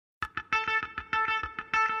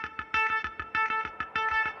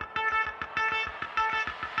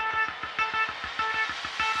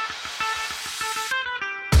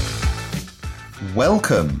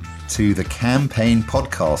Welcome to the Campaign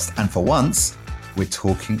Podcast. And for once, we're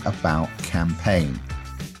talking about campaign.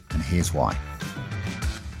 And here's why.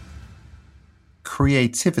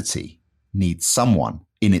 Creativity needs someone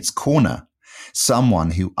in its corner,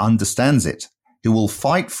 someone who understands it, who will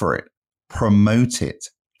fight for it, promote it,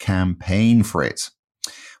 campaign for it.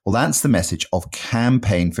 Well, that's the message of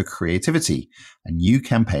Campaign for Creativity, a new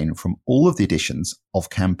campaign from all of the editions of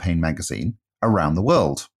Campaign magazine around the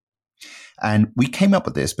world. And we came up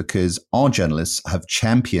with this because our journalists have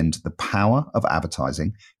championed the power of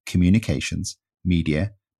advertising, communications,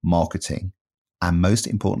 media, marketing, and most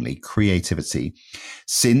importantly, creativity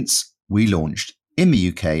since we launched in the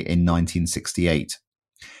UK in 1968.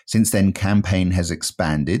 Since then, Campaign has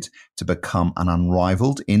expanded to become an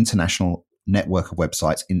unrivaled international network of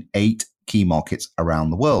websites in 8 key markets around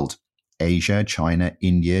the world: Asia, China,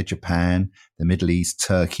 India, Japan, the Middle East,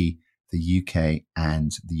 Turkey, the UK,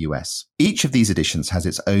 and the US. Each of these editions has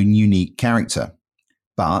its own unique character,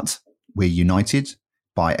 but we're united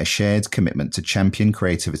by a shared commitment to champion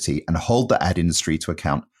creativity and hold the ad industry to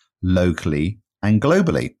account locally and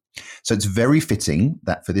globally. So it's very fitting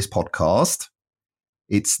that for this podcast,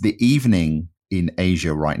 it's the evening in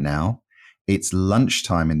Asia right now, it's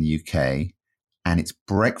lunchtime in the UK, and it's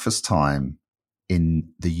breakfast time in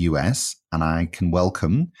the US. And I can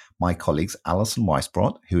welcome my colleagues, Alison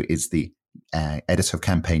Weisbrot, who is the editor of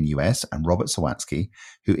Campaign US, and Robert Sawatsky,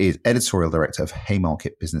 who is editorial director of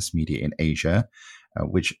Haymarket Business Media in Asia,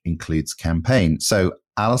 which includes Campaign. So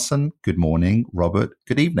Alison, good morning. Robert,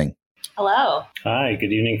 good evening. Hello. Hi,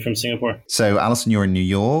 good evening from Singapore. So Alison, you're in New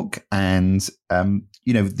York, and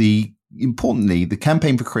importantly, the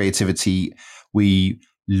Campaign for Creativity we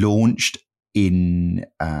launched in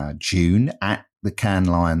June at the Cannes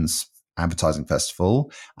Lions Advertising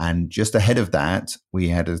Festival. And just ahead of that, we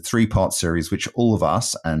had a 3-part series, which all of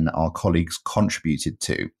us and our colleagues contributed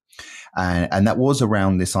to. And that was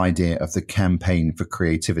around this idea of the Campaign for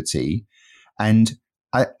Creativity. And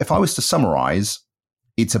if I was to summarize,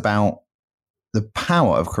 it's about the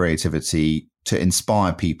power of creativity to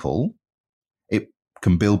inspire people. It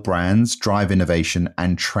can build brands, drive innovation,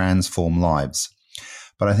 and transform lives.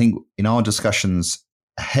 But I think in our discussions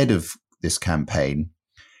ahead of this campaign,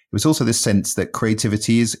 it was also this sense that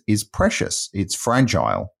creativity is precious, it's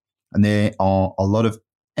fragile, and there are a lot of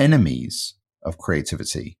enemies of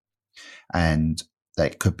creativity. And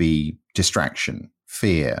that could be distraction,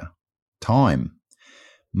 fear, time,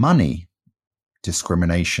 money,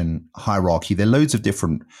 discrimination, hierarchy. There are loads of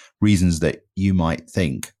different reasons that you might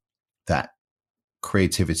think that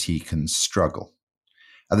creativity can struggle.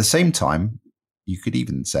 At the same time, you could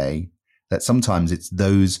even say that sometimes it's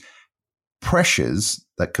those pressures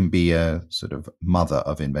that can be a sort of mother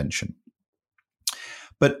of invention.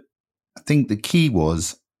 But I think the key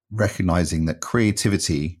was recognizing that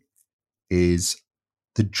creativity is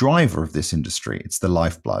the driver of this industry. It's the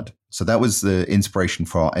lifeblood. So that was the inspiration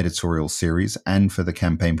for our editorial series and for the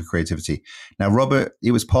Campaign for Creativity. Now, Robert,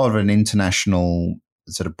 it was part of an international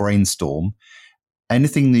sort of brainstorm.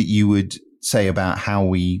 Anything that you would say about how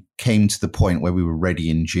we came to the point where we were ready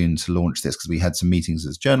in June to launch this? Because we had some meetings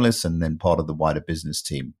as journalists and then part of the wider business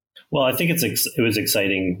team. Well, I think it was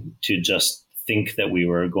exciting to just think that we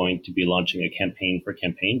were going to be launching a campaign for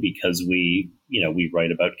campaign, because we write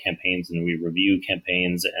about campaigns and we review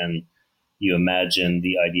campaigns, and you imagine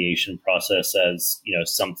the ideation process as,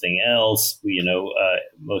 something else,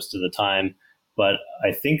 most of the time. But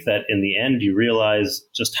I think that in the end, you realize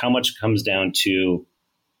just how much comes down to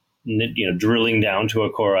drilling down to a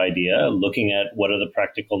core idea, looking at what are the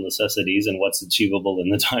practical necessities and what's achievable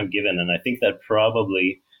in the time given. And I think that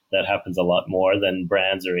probably that happens a lot more than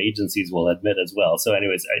brands or agencies will admit as well. So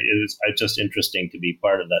anyways, it was just interesting to be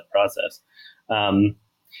part of that process. And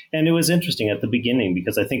it was interesting at the beginning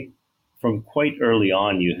because I think from quite early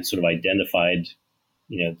on, you sort of identified,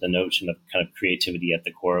 the notion of kind of creativity at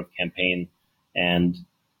the core of campaign. And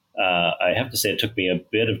I have to say, it took me a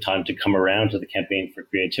bit of time to come around to the Campaign for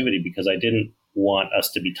Creativity, because I didn't want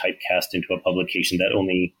us to be typecast into a publication that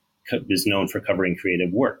only is known for covering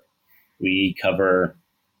creative work. We cover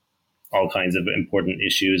all kinds of important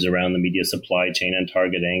issues around the media supply chain and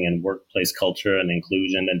targeting and workplace culture and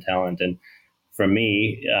inclusion and talent. And for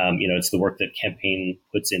me, it's the work that Campaign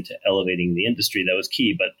puts into elevating the industry that was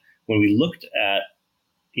key. But when we looked at,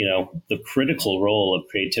 the critical role of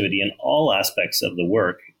creativity in all aspects of the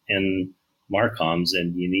work in Marcoms,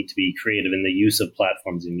 and you need to be creative in the use of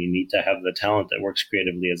platforms, and you need to have the talent that works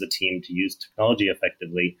creatively as a team to use technology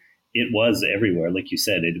effectively. It was everywhere. Like you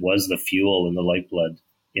said, it was the fuel and the lifeblood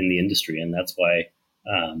in the industry. And that's why,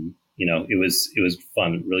 it was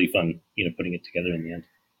fun, really fun, putting it together in the end.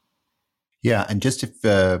 Yeah, and just if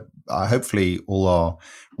hopefully all our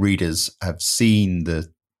readers have seen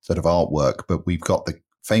the sort of artwork, but we've got the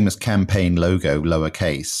famous campaign logo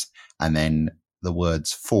lowercase and then the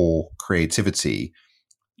words for creativity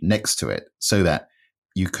next to it so that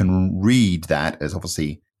you can read that as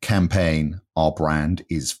obviously campaign, our brand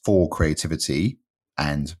is for creativity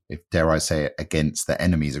and, if dare I say it, against the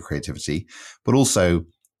enemies of creativity, but also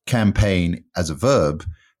campaign as a verb,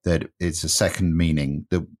 that it's a second meaning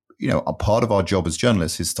that, a part of our job as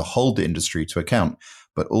journalists is to hold the industry to account,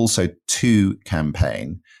 but also to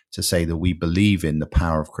campaign to say that we believe in the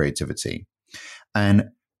power of creativity. And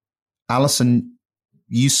Alison,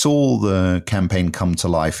 you saw the campaign come to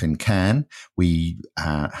life in Cannes. We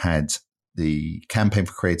had the campaign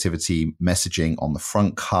for creativity messaging on the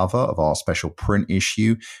front cover of our special print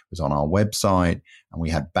issue. It was on our website, and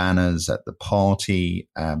we had banners at the party.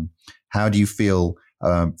 How do you feel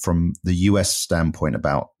from the US standpoint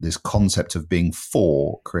about this concept of being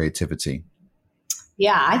for creativity?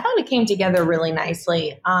 Yeah, I thought it came together really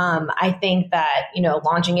nicely. I think that,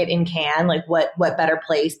 launching it in Cannes, like what better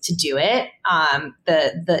place to do it?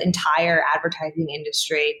 The entire advertising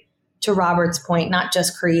industry, to Robert's point, not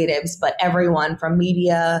just creatives, but everyone from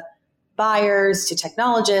media buyers to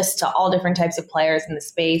technologists to all different types of players in the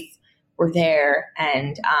space were there.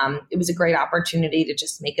 And it was a great opportunity to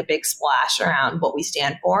just make a big splash around what we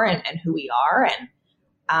stand for and who we are.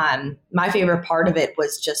 And my favorite part of it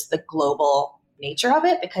was just the global nature of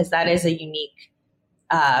it, because that is a unique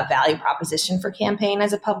value proposition for Campaign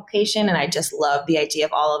as a publication. And I just love the idea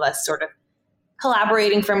of all of us sort of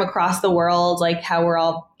collaborating from across the world, like how we're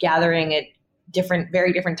all gathering at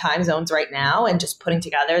very different time zones right now and just putting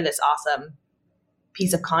together this awesome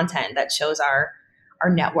piece of content that shows our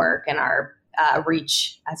network and our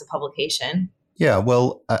reach as a publication. Yeah,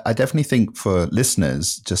 well, I definitely think for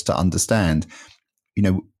listeners, just to understand,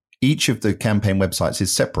 each of the Campaign websites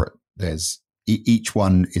is separate. Each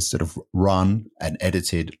one is sort of run and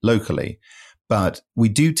edited locally, but we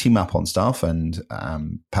do team up on stuff, and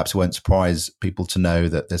perhaps it won't surprise people to know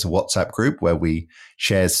that there's a WhatsApp group where we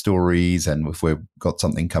share stories, and if we've got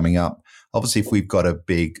something coming up. Obviously, if we've got a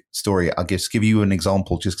big story, I'll just give you an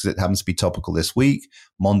example just because it happens to be topical this week.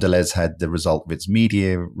 Mondelez had the result of its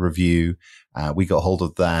media review. We got hold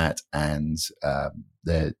of that, and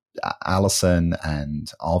Alison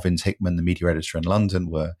and Arvind Hickman, the media editor in London,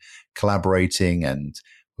 were collaborating, and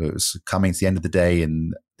it was coming to the end of the day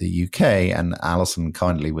in the UK, and Alison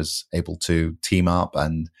kindly was able to team up.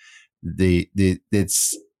 And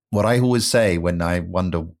it's what I always say when I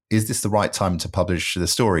wonder, is this the right time to publish the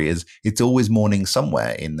story? Is it's always morning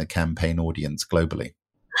somewhere in the Campaign audience globally.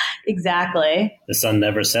 Exactly. The sun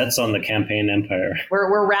never sets on the Campaign empire.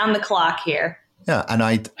 We're round the clock here. Yeah,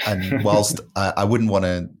 and whilst I wouldn't want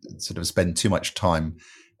to sort of spend too much time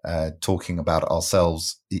talking about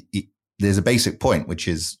ourselves, there's a basic point, which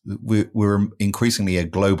is we're increasingly a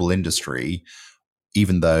global industry,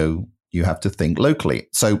 even though you have to think locally.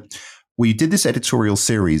 So we did this editorial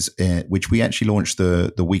series, which we actually launched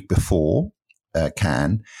the week before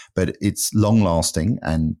Cannes, but it's long lasting.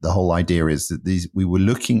 And the whole idea is that we were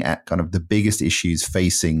looking at kind of the biggest issues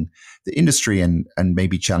facing the industry and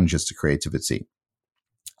maybe challenges to creativity.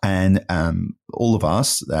 And all of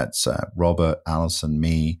us, that's Robert, Alison,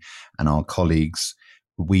 me, and our colleagues,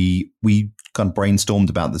 we kind of brainstormed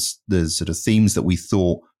about the sort of themes that we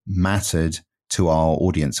thought mattered to our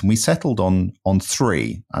audience. And we settled on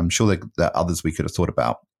three. I'm sure there are others we could have thought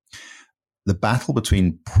about. The battle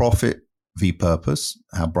between profit v purpose,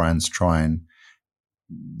 how brands try and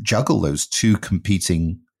juggle those two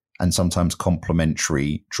competing and sometimes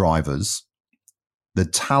complementary drivers. The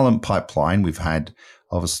talent pipeline, we've had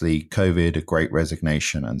obviously COVID, a great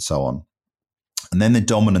resignation, and so on. And then the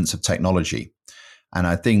dominance of technology. And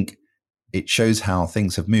I think it shows how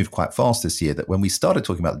things have moved quite fast this year, that when we started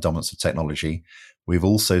talking about the dominance of technology, we've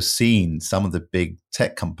also seen some of the big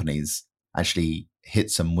tech companies actually hit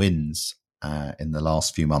some wins in the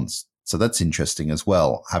last few months. So that's interesting as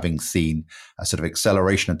well, having seen a sort of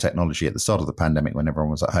acceleration of technology at the start of the pandemic when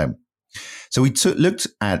everyone was at home. So we looked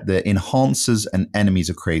at the enhancers and enemies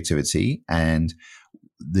of creativity, and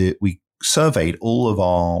we surveyed all of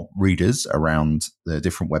our readers around the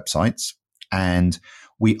different websites, and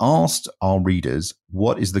we asked our readers,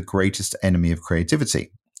 what is the greatest enemy of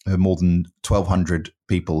creativity? There were more than 1,200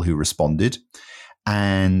 people who responded.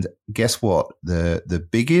 And guess what? The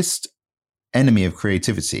biggest enemy of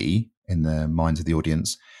creativity in the minds of the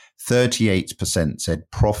audience, 38%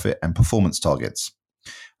 said profit and performance targets.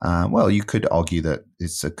 Well, you could argue that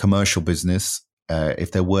it's a commercial business.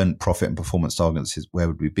 If there weren't profit and performance targets, where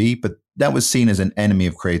would we be? But that was seen as an enemy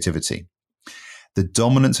of creativity. The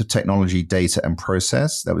dominance of technology, data, and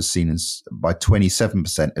process, that was seen as by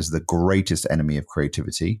 27% as the greatest enemy of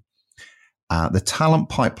creativity. The talent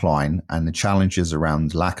pipeline and the challenges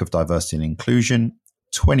around lack of diversity and inclusion,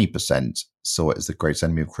 20% saw it as the greatest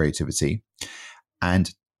enemy of creativity.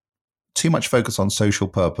 And too much focus on social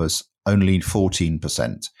purpose, only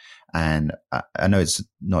 14%. And I know it's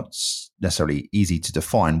not necessarily easy to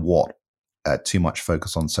define what too much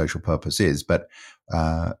focus on social purpose is, but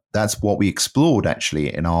that's what we explored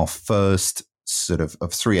actually in our first sort of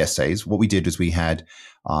 3 essays. What we did is we had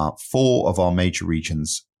 4 of our major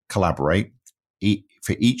regions collaborate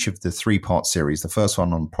for each of the 3-part series. The first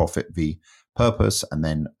one on profit v purpose, and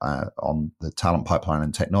then on the talent pipeline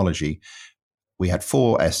and technology. We had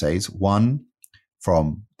 4 essays, one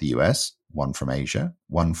from the US, one from Asia,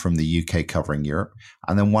 one from the UK covering Europe,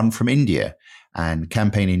 and then one from India. And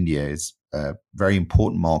Campaign India is a very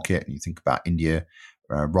important market. You think about India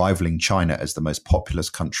rivaling China as the most populous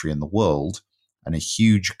country in the world and a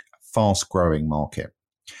huge, fast-growing market.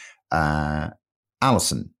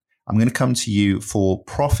 Alison, I'm going to come to you for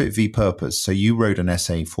profit v purpose. So you wrote an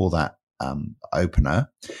essay for that opener,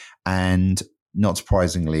 and not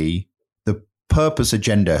surprisingly, the purpose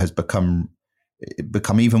agenda has become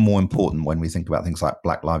even more important when we think about things like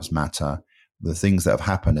Black Lives Matter, the things that have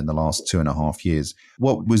happened in the last 2.5 years.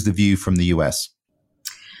 What was the view from the US?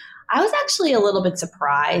 I was actually a little bit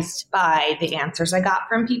surprised by the answers I got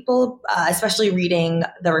from people, especially reading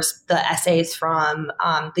the essays from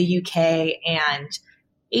the UK and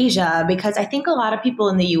Asia, because I think a lot of people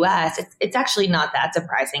in the US, it's actually not that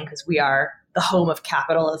surprising because we are the home of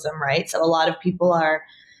capitalism, right? So a lot of people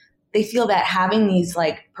they feel that having these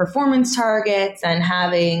like performance targets and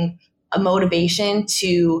having a motivation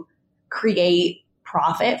to create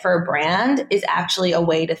profit for a brand is actually a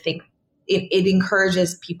way to think. It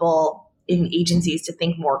encourages people in agencies to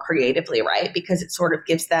think more creatively, right? Because it sort of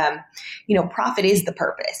gives them, profit is the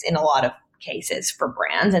purpose in a lot of cases for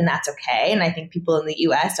brands, and that's okay. And I think people in the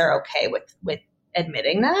US are okay with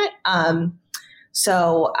admitting that.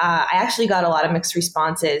 So I actually got a lot of mixed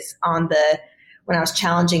responses when I was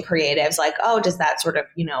challenging creatives, like, oh, does that sort of,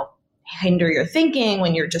 hinder your thinking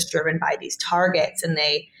when you're just driven by these targets? And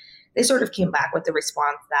they sort of came back with the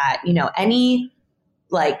response that, any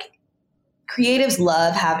like creatives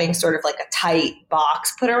love having sort of like a tight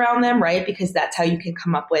box put around them, right? Because that's how you can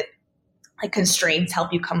come up with like constraints,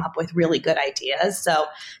 help you come up with really good ideas. So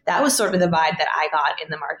that was sort of the vibe that I got in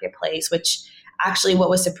the marketplace, which actually what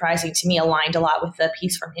was surprising to me aligned a lot with the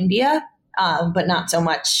piece from India, but not so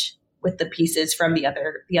much with the pieces from the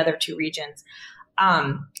other 2 regions.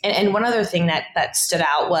 And one other thing that stood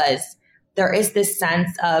out was there is this sense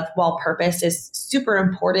of, while purpose is super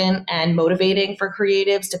important and motivating for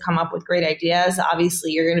creatives to come up with great ideas,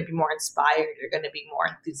 obviously you're going to be more inspired, you're going to be more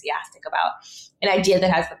enthusiastic about an idea that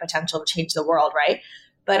has the potential to change the world, right?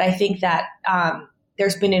 But I think that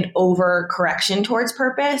there's been an overcorrection towards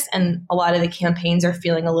purpose, and a lot of the campaigns are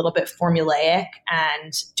feeling a little bit formulaic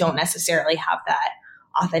and don't necessarily have that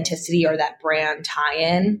authenticity or that brand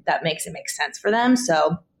tie-in that makes it make sense for them.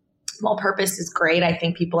 So while purpose is great, I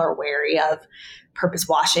think people are wary of purpose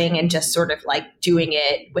washing and just sort of like doing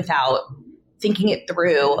it without thinking it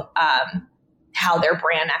through, how their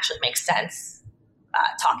brand actually makes sense,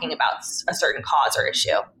 talking about a certain cause or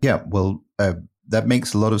issue. Yeah, well, that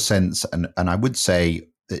makes a lot of sense. And I would say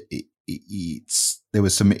that there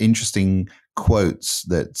was some interesting quotes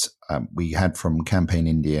that we had from Campaign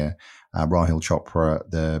India, Rahil Chopra,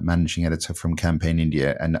 the managing editor from Campaign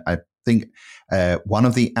India. And I think one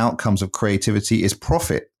of the outcomes of creativity is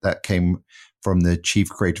profit. That came from the chief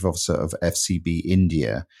creative officer of FCB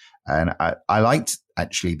India. And I liked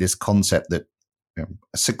actually this concept that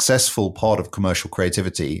a successful part of commercial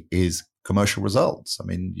creativity is commercial results. I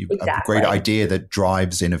mean, you've got a great idea that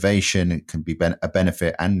drives innovation. It can be a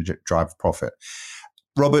benefit and drive profit.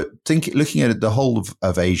 Robert, looking at the whole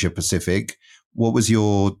of Asia Pacific, what was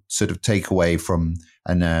your sort of takeaway from,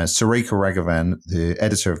 and Surekha Raghavan, the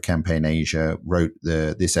editor of Campaign Asia, wrote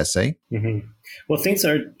this essay? Mm-hmm. Well, things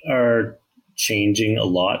are changing a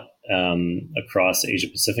lot across Asia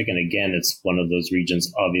Pacific. And again, it's one of those regions,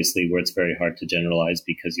 obviously, where it's very hard to generalize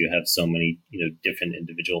because you have so many, different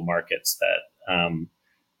individual markets that,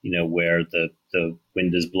 where the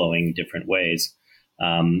wind is blowing different ways.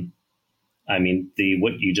 I mean,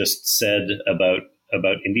 what you just said about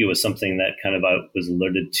India was something that kind of was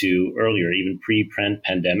alerted to earlier, even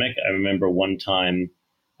pre-pandemic. I remember one time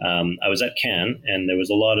I was at Cannes and there was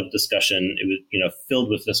a lot of discussion. It was, filled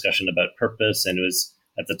with discussion about purpose. And it was,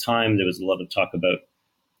 at the time, there was a lot of talk about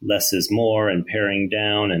less is more and paring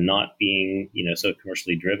down and not being, so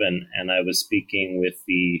commercially driven. And I was speaking with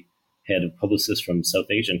the head of Publicis from South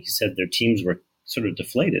Asia, and he said their teams were sort of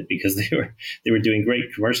deflated because they were doing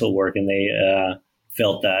great commercial work, and they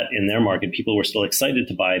felt that in their market people were still excited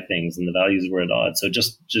to buy things and the values were at odds. So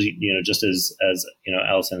just as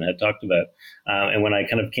Alison had talked about, and when I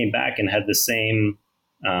kind of came back and had the same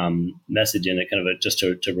message in it, kind of just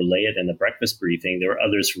to relay it in the breakfast briefing, there were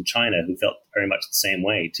others from China who felt very much the same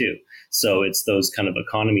way too. So it's those kind of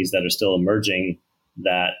economies that are still emerging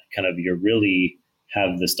that kind of you really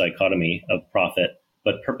have this dichotomy of profit,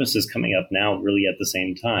 but purpose is coming up now really at the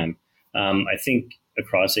same time. I think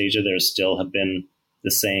across Asia, there still have been the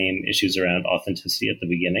same issues around authenticity at the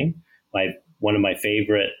beginning. One of my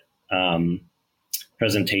favorite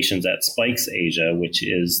presentations at Spikes Asia, which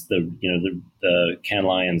is the Cannes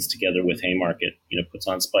Lions together with Haymarket, puts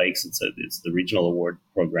on Spikes. It's the regional award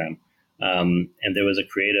program. And there was a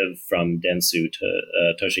creative from Dentsu,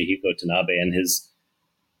 Toshihiko Tanabe, and his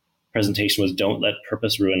presentation was "Don't let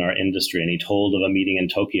purpose ruin our industry." And he told of a meeting in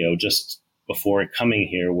Tokyo just before coming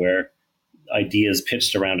here where ideas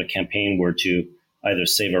pitched around a campaign were to either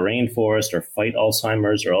save a rainforest or fight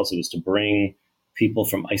Alzheimer's, or else it was to bring people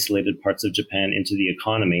from isolated parts of Japan into the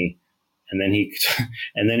economy. And then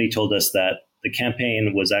he told us that the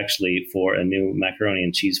campaign was actually for a new macaroni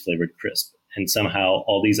and cheese flavored crisp. And somehow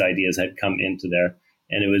all these ideas had come into there.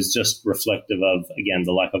 And it was just reflective of, again,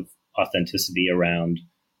 the lack of authenticity around,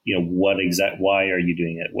 why are you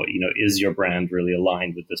doing it? What, is your brand really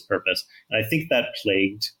aligned with this purpose? And I think that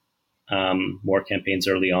plagued more campaigns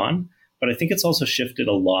early on, but I think it's also shifted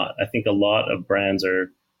a lot. I think a lot of brands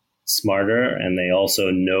are smarter, and they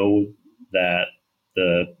also know that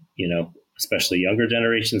especially younger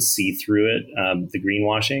generations see through it, the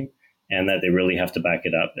greenwashing, and that they really have to back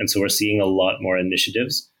it up. And so we're seeing a lot more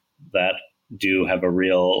initiatives that do have a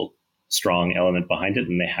real strong element behind it,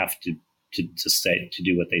 and they have to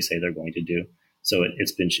do what they say they're going to do. So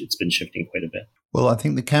it's been shifting quite a bit. Well, I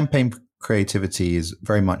think the campaign creativity is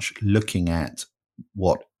very much looking at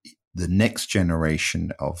what the next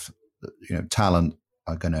generation of talent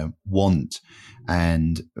are going to want.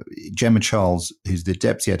 And Gemma Charles, who's the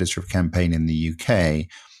deputy editor of Campaign in the UK,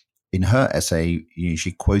 in her essay,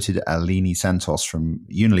 she quoted Alini Santos from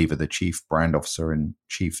Unilever, the chief brand officer and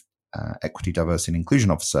chief equity, diversity and inclusion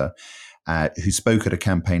officer, who spoke at a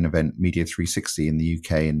campaign event, Media 360 in the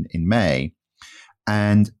UK in May.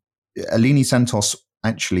 And Alini Santos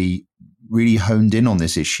actually really honed in on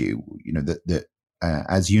this issue, that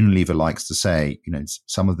as Unilever likes to say,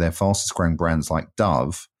 some of their fastest growing brands like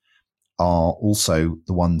Dove are also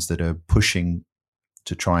the ones that are pushing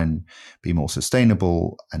to try and be more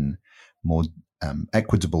sustainable and more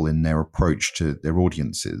equitable in their approach to their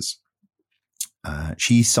audiences.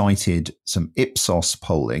 She cited some Ipsos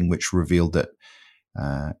polling, which revealed that,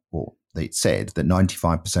 they said that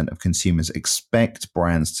 95% of consumers expect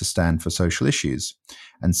brands to stand for social issues,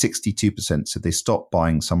 and 62% said they stopped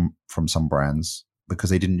buying from some brands because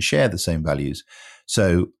they didn't share the same values.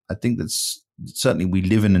 So I think that's certainly we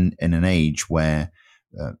live in an age where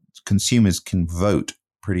consumers can vote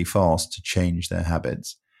pretty fast to change their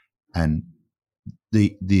habits. And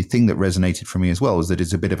the thing that resonated for me as well is that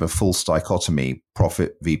it's a bit of a false dichotomy,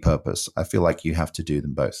 profit v purpose. I feel like you have to do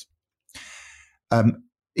them both.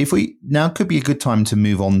 If we now could be a good time to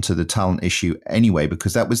move on to the talent issue anyway,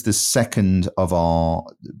 because that was the second of our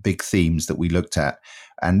big themes that we looked at.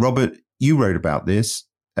 And Robert, you wrote about this.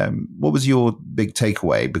 What was your big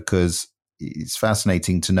takeaway? Because it's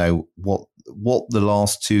fascinating to know what the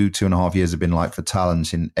last 2.5 years have been like for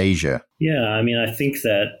talent in Asia. Yeah, I mean, I think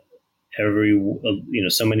that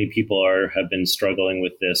so many people have been struggling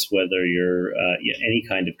with this, whether you're any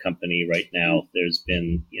kind of company right now. There's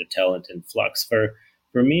been talent in flux.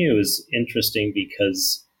 For me, it was interesting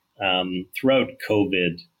because throughout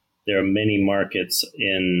COVID, there are many markets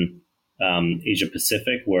in Asia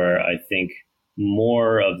Pacific where I think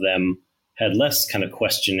more of them had less kind of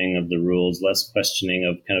questioning of the rules, less questioning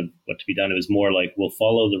of kind of what to be done. It was more like, we'll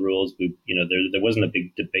follow the rules. There wasn't a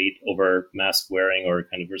big debate over mask wearing or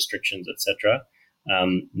kind of restrictions, etc.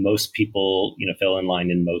 Most people, fell in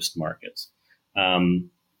line in most markets.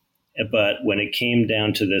 But when it came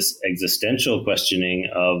down to this existential questioning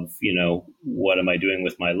of, what am I doing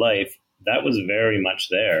with my life? That was very much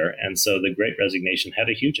there. And so the Great Resignation had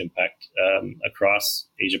a huge impact across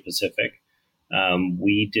Asia Pacific.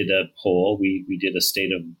 We did a poll. We did a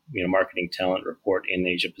state of marketing talent report in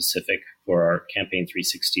Asia Pacific for our Campaign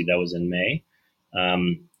 360 that was in May,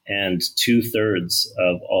 and 2/3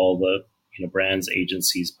 of all the brands,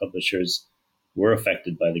 agencies, publishers were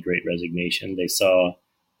affected by the Great Resignation. They saw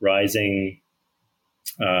rising,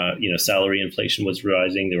 salary inflation was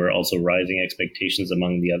rising. There were also rising expectations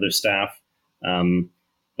among the other staff.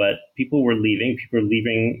 but people were leaving. People were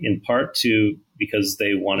leaving in part because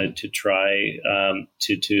they wanted to try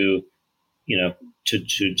to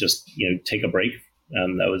just take a break.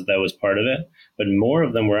 That was part of it. But more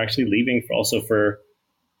of them were actually leaving for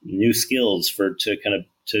new skills,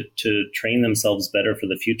 to train themselves better for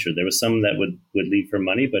the future. There was some that would leave for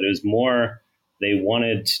money, but it was more they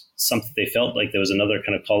wanted something. They felt like there was another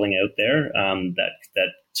kind of calling out there that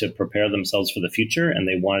to prepare themselves for the future, and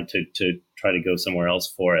they wanted to try to go somewhere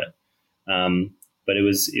else for it. But it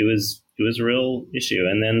was a real issue.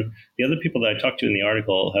 And then the other people that I talked to in the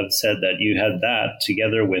article have said that you had that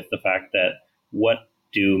together with the fact that what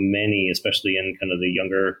do many, especially in kind of the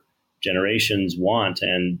younger generations, want,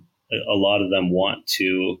 and a lot of them want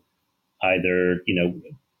to either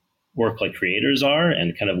work like creators are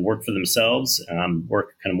and kind of work for themselves,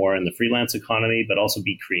 work kind of more in the freelance economy, but also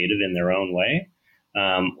be creative in their own way.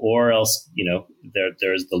 Or else,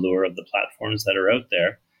 there's the lure of the platforms that are out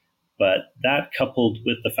there. But that coupled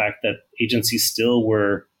with the fact that agencies still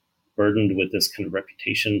were burdened with this kind of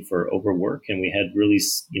reputation for overwork, and we had really,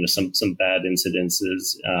 some bad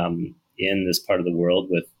incidences in this part of the world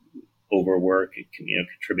with overwork,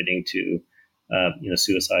 contributing to,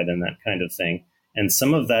 suicide and that kind of thing. And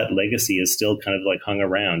some of that legacy is still kind of like hung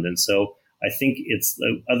around. And so I think it's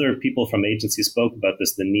other people from agencies spoke about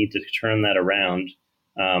this, the need to turn that around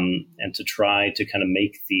and to try to kind of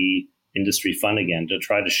make the industry fun again, to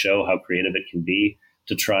try to show how creative it can be,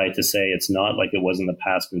 to try to say it's not like it was in the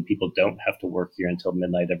past when people don't have to work here until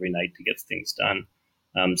midnight every night to get things done.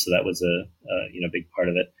 So that was a big part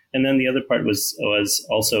of it. And then the other part was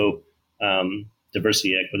also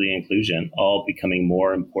diversity, equity, inclusion, all becoming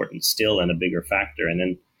more important still and a bigger factor. And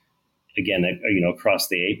then again, across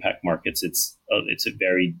the APAC markets, it's a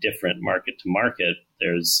very different market to market.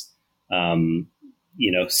 There's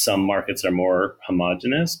some markets are more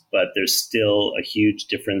homogenous, but there's still a huge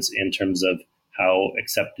difference in terms of how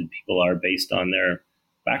accepted people are based on their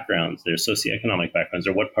backgrounds, their socioeconomic backgrounds,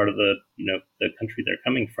 or what part of the country they're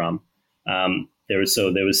coming from. There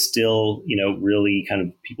was still, really kind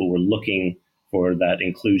of people were looking for that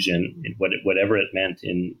inclusion, whatever it meant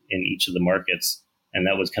in each of the markets. And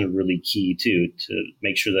that was kind of really key too, to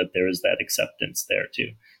make sure that there is that acceptance there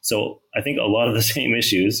too. So I think a lot of the same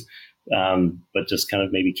issues, but just kind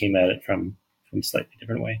of maybe came at it from a slightly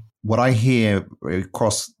different way. What I hear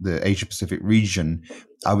across the Asia Pacific region,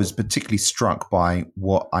 I was particularly struck by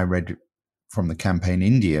what I read from the Campaign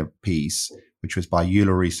India piece, which was by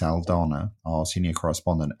Yulari Saldana, our senior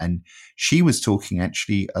correspondent. And she was talking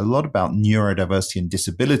actually a lot about neurodiversity and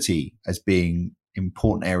disability as being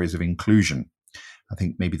important areas of inclusion. I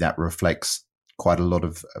think maybe that reflects quite a lot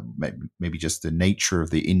of maybe just the nature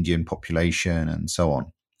of the Indian population and so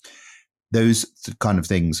on. Those kind of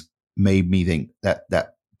things made me think that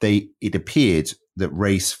it appeared that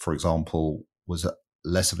race, for example, was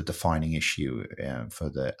less of a defining issue for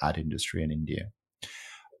the ad industry in India.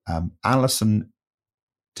 Alison,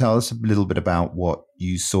 tell us a little bit about what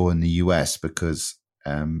you saw in the US, because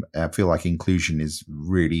I feel like inclusion is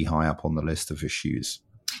really high up on the list of issues.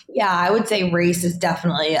 Yeah, I would say race is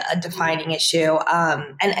definitely a defining issue.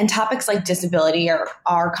 And topics like disability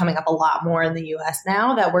are coming up a lot more in the US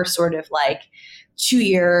now, that we're sort of like 2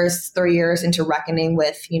 years, 3 years into reckoning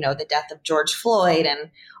with, the death of George Floyd and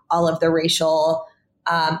all of the racial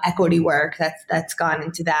equity work that's gone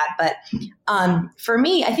into that. But for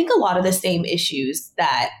me, I think a lot of the same issues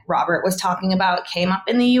that Robert was talking about came up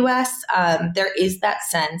in the US. There is that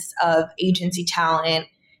sense of agency talent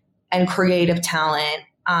and creative talent,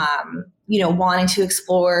 wanting to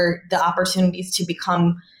explore the opportunities to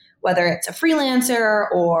become, whether it's a freelancer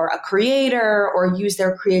or a creator, or use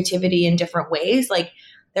their creativity in different ways. Like,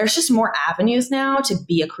 there's just more avenues now to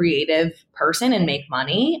be a creative person and make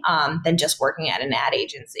money than just working at an ad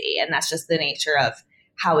agency. And that's just the nature of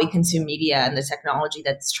how we consume media and the technology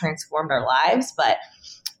that's transformed our lives. But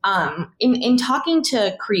in talking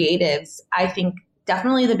to creatives, I think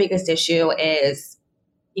definitely the biggest issue is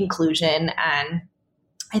inclusion. And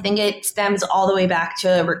I think it stems all the way back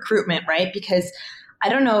to recruitment, right? Because I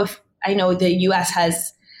know the US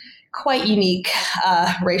has quite unique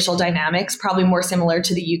racial dynamics, probably more similar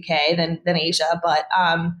to the UK than Asia. But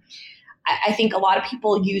I think a lot of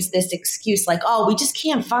people use this excuse like, oh, we just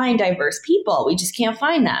can't find diverse people. We just can't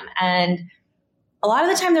find them. And a lot of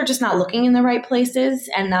the time they're just not looking in the right places.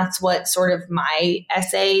 And that's what sort of my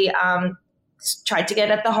essay tried to get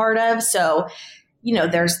at the heart of. So,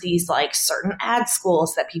 there's these like certain ad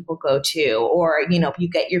schools that people go to, or, you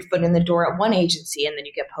get your foot in the door at one agency and then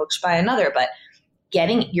you get poached by another. But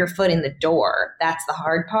getting your foot in the door, that's the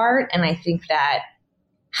hard part. And I think that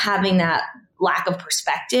having that lack of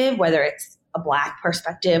perspective, whether it's a Black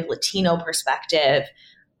perspective, Latino perspective,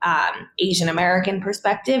 Asian American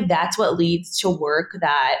perspective, that's what leads to work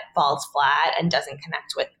that falls flat and doesn't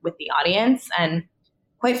connect with the audience. And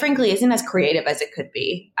quite frankly, isn't as creative as it could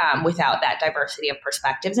be without that diversity of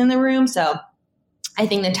perspectives in the room. So I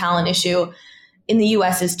think the talent issue in the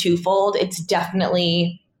US is twofold. It's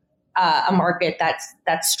definitely a market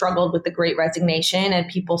that's struggled with the Great Resignation and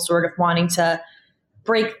people sort of wanting to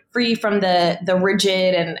break free from the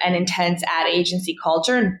rigid and intense ad agency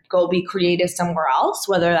culture and go be creative somewhere else,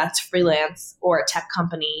 whether that's freelance or a tech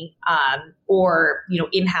company or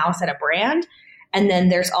in-house at a brand. And then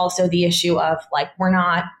there's also the issue of like we're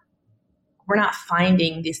not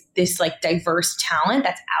finding this like diverse talent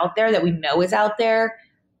that's out there that we know is out there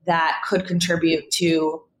that could contribute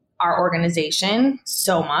to our organization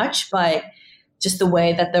so much. But just the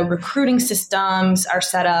way that the recruiting systems are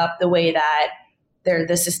set up, the way that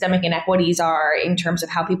the systemic inequities are in terms of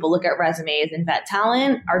how people look at resumes and vet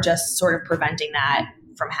talent are just sort of preventing that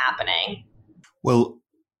from happening. Well,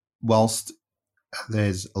 whilst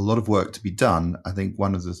there's a lot of work to be done, I think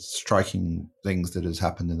one of the striking things that has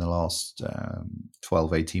happened in the last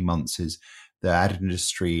 12, 18 months is the ad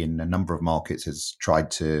industry in a number of markets has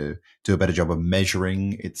tried to do a better job of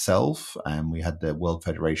measuring itself. And we had the World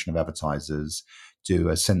Federation of Advertisers do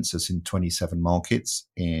a census in 27 markets,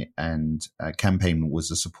 and Campaign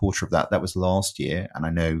was a supporter of that. That was last year. And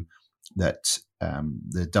I know that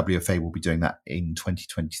the WFA will be doing that in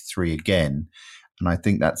 2023 again. And I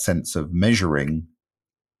think that sense of measuring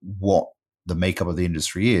what the makeup of the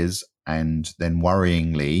industry is, and then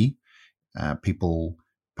worryingly, people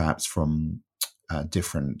perhaps from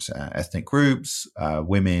different ethnic groups,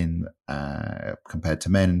 women compared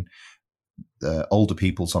to men, the older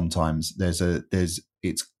people, sometimes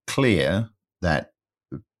it's clear that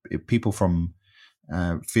people from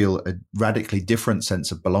feel a radically different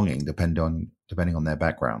sense of belonging depending on their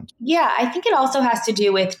background. Yeah, I think it also has to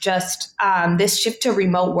do with just this shift to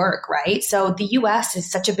remote work, right? So the US is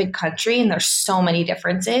such a big country and there's so many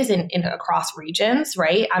differences in across regions,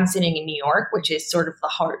 right? I'm sitting in New York, which is sort of the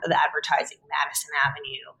heart of the advertising, Madison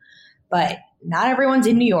Avenue. But not everyone's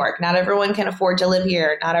in New York. Not everyone can afford to live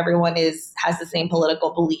here. Not everyone has the same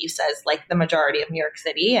political beliefs as like the majority of New York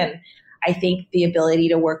City. And I think the ability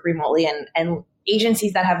to work remotely and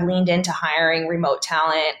agencies that have leaned into hiring remote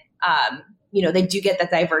talent, they do get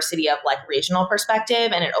that diversity of like regional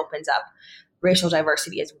perspective, and it opens up racial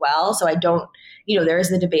diversity as well. So I don't, there is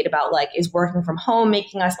the debate about like, is working from home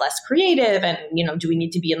making us less creative? And, do we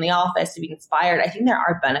need to be in the office to be inspired? I think there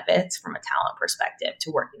are benefits from a talent perspective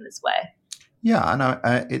to working this way. Yeah,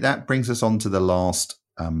 and that brings us on to the last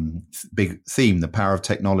big theme, the power of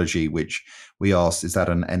technology, which we asked, is that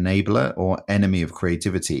an enabler or enemy of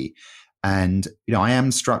creativity? And, I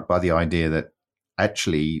am struck by the idea that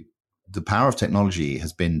actually the power of technology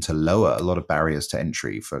has been to lower a lot of barriers to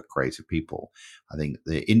entry for creative people. I think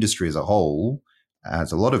the industry as a whole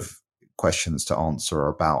has a lot of questions to answer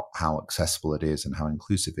about how accessible it is and how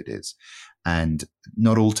inclusive it is. And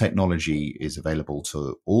not all technology is available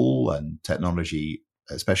to all, and technology,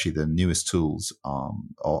 especially the newest tools, are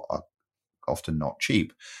often not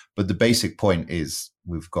cheap. But the basic point is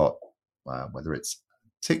we've got, whether it's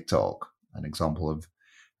TikTok, an example of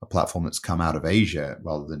a platform that's come out of Asia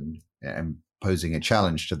rather than posing a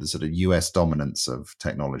challenge to the sort of US dominance of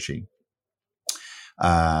technology.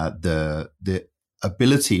 The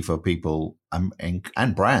ability for people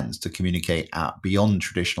and brands to communicate out beyond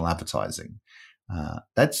traditional advertising.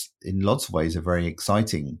 That's in lots of ways a very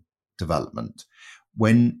exciting development.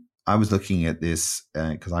 When I was looking at this,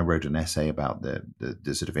 because I wrote an essay about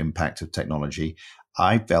the sort of impact of technology,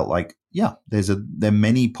 I felt like, yeah, there are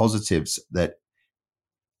many positives that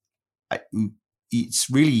it's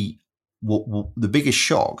really what the biggest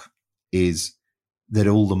shock is that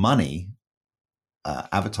all the money,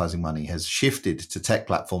 advertising money, has shifted to tech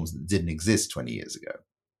platforms that didn't exist 20 years ago.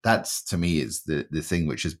 That's, to me, is the thing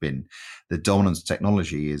which has been the dominance of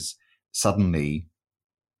technology. Is suddenly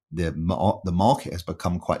the market has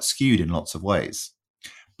become quite skewed in lots of ways.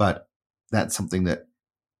 But that's something that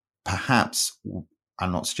perhaps,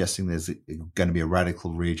 I'm not suggesting there's going to be a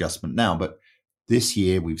radical readjustment now, but this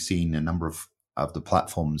year we've seen a number of the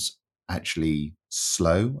platforms actually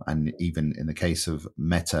slow, and even in the case of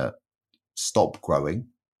Meta, stop growing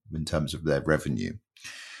in terms of their revenue.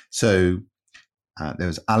 So there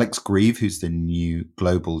was Alex Grieve, who's the new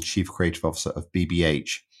global chief creative officer of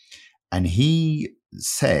BBH. And he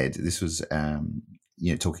said, this was,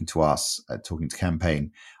 talking to us, talking to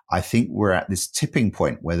Campaign, I think we're at this tipping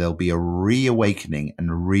point where there'll be a reawakening and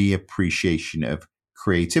reappreciation of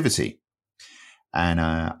creativity. And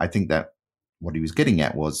I think that what he was getting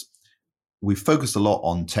at was we've focused a lot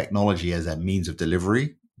on technology as a means of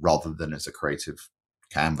delivery rather than as a creative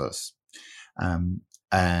canvas.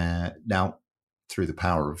 Now, through the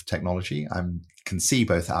power of technology, I can see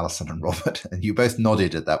both Alison and Robert, and you both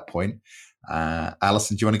nodded at that point.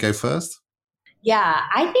 Alison, do you want to go first? Yeah,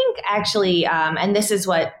 I think actually, and this is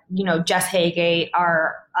what, Jess Haygate,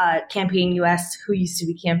 our Campaign US, who used to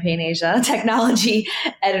be Campaign Asia technology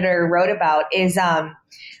editor, wrote about is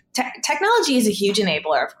technology is a huge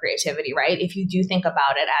enabler of creativity, right? If you do think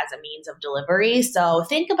about it as a means of delivery. So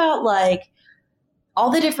think about like all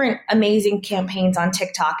the different amazing campaigns on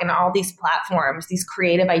TikTok and all these platforms, these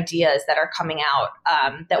creative ideas that are coming out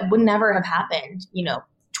that would never have happened,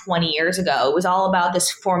 20 years ago. It was all about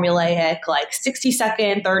this formulaic, like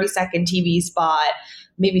 60-second, 30-second TV spot,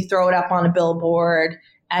 maybe throw it up on a billboard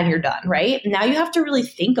and you're done, right? Now you have to really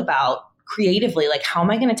think about creatively, like, how am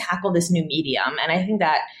I going to tackle this new medium? And I think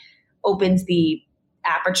that opens the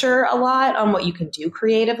aperture a lot on what you can do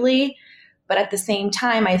creatively. But at the same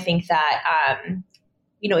time, I think that,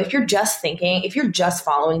 if you're just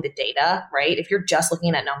following the data, right? If you're just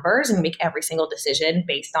looking at numbers and make every single decision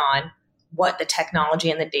based on what the technology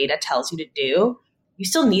and the data tells you to do, you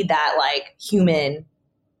still need that like human,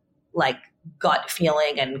 like gut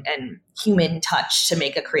feeling and human touch to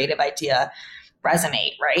make a creative idea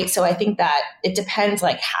resonate, right? So I think that it depends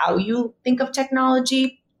like how you think of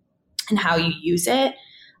technology and how you use it.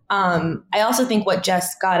 I also think what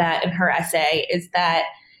Jess got at in her essay is that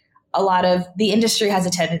a lot of the industry has a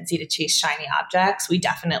tendency to chase shiny objects. We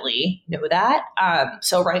definitely know that.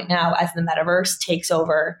 So right now, as the metaverse takes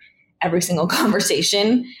over every single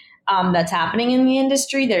conversation that's happening in the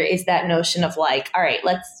industry, there is that notion of like, all right,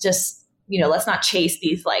 let's just, let's not chase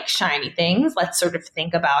these like shiny things. Let's sort of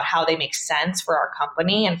think about how they make sense for our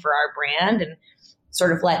company and for our brand, and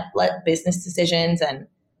sort of let business decisions and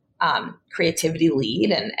creativity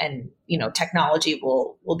lead, and technology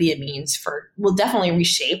will be a means will definitely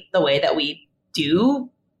reshape the way that we do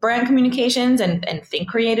brand communications and think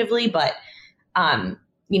creatively, but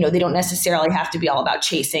they don't necessarily have to be all about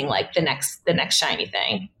chasing like the next shiny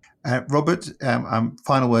thing. Robert,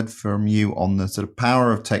 final word from you on the sort of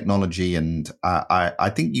power of technology, and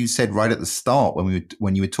I think you said right at the start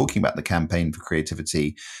when you were talking about the campaign for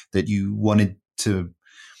creativity that you wanted to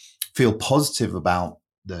feel positive about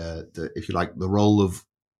the if you like the role of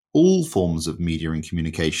all forms of media and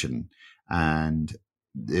communication, and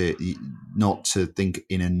not to think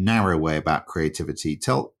in a narrow way about creativity.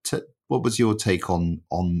 What was your take on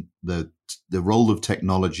the role of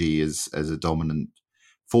technology as a dominant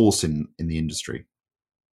force in the industry?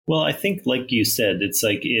 Well, I think, like you said, it's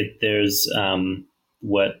like there's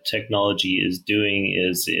what technology is doing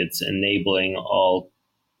is it's enabling all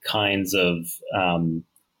kinds of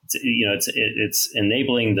it's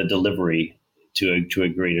enabling the delivery to a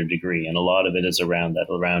greater degree, and a lot of it is around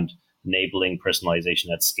enabling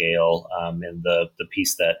personalization at scale. And the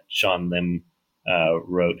piece that Sean Lim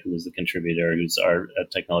wrote, who was the contributor, who's our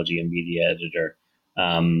technology and media editor,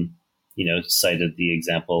 cited the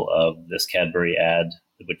example of this Cadbury ad,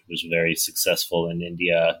 which was very successful in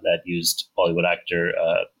India, that used Bollywood actor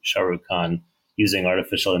Shah Rukh Khan using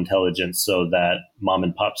artificial intelligence so that mom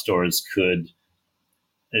and pop stores could,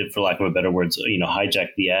 for lack of a better words, hijack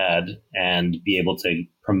the ad and be able to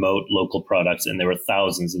promote local products. And there were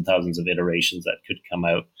thousands and thousands of iterations that could come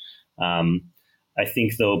out. I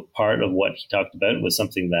think, though, part of what he talked about was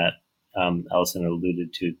something that Alison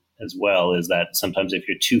alluded to as well, is that sometimes if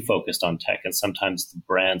you're too focused on tech, and sometimes the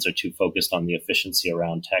brands are too focused on the efficiency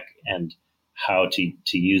around tech and how to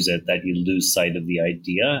use it, that you lose sight of the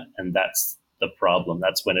idea. And that's the problem.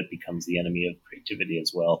 That's when it becomes the enemy of creativity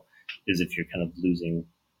as well, is if you're kind of losing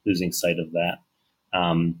sight of that.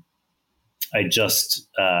 I just,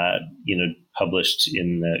 published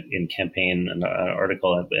in Campaign an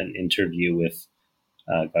article, an interview with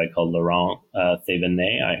a guy called Laurent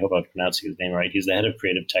Thévenet. I hope I'm pronouncing his name right. He's the head of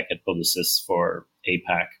creative tech at Publicis for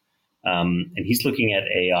APAC. And he's looking at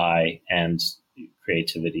AI and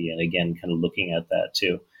creativity, and again, kind of looking at that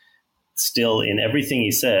too. Still, in everything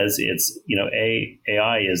he says, it's,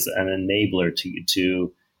 AI is an enabler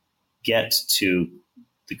to get to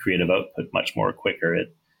the creative output much more quicker.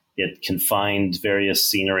 It can find various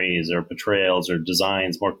sceneries or portrayals or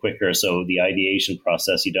designs more quicker. So the ideation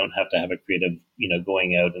process, you don't have to have a creative,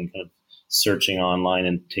 going out and kind of searching online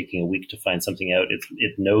and taking a week to find something out.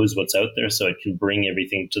 It knows what's out there, so it can bring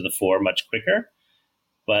everything to the fore much quicker.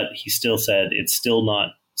 But he still said it's still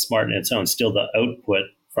not smart in its own. Still, the output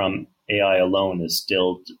from AI alone is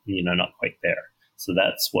still, not quite there. So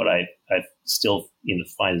that's what I still,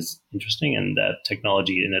 find is interesting, and that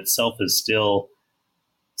technology in itself is still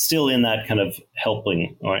still in that kind of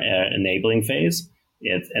helping or enabling phase.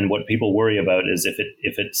 And what people worry about is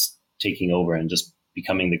if it's taking over and just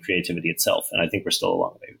becoming the creativity itself. And I think we're still a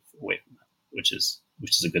long way away from that, which is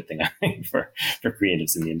a good thing, I think, for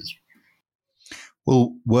creatives in the industry.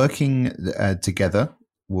 Well, working together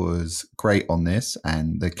was great on this,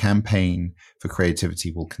 and the campaign for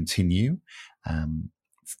creativity will continue.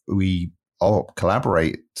 We all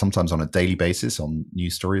collaborate sometimes on a daily basis on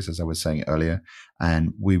news stories, as I was saying earlier,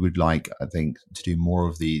 and we would like, I think, to do more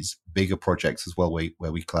of these bigger projects as well,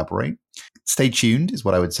 where we collaborate. Stay tuned is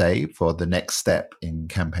what I would say for the next step in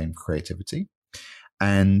campaign for creativity.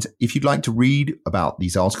 And if you'd like to read about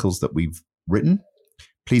these articles that we've written,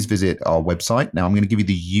 please visit our website. Now, I'm going to give you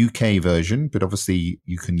the UK version, but obviously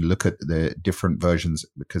you can look at the different versions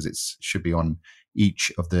because it should be on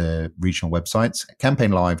each of the regional websites.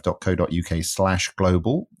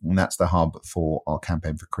 campaignlive.co.uk/global, and that's the hub for our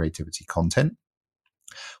Campaign for Creativity content.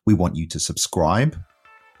 We want you to subscribe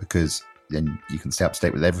because then you can stay up to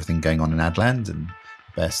date with everything going on in Adland and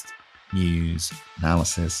best news,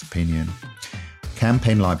 analysis, opinion.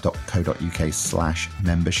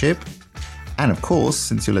 campaignlive.co.uk/membership. And of course,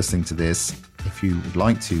 since you're listening to this, if you would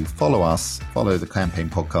like to follow the Campaign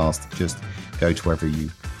podcast, just go to wherever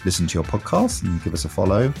you listen to your podcast and give us a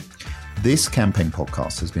follow. This Campaign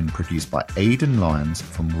podcast has been produced by Aidan Lyons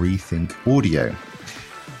from Rethink Audio.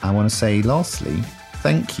 I want to say lastly,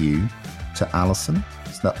 thank you to Alison.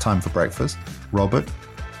 It's not time for breakfast. Robert,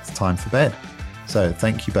 it's time for bed. So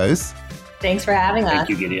thank you both. Thanks for having us. Thank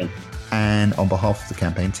you, Gideon. And on behalf of the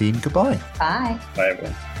campaign team, goodbye. Bye. Bye,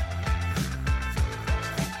 everyone.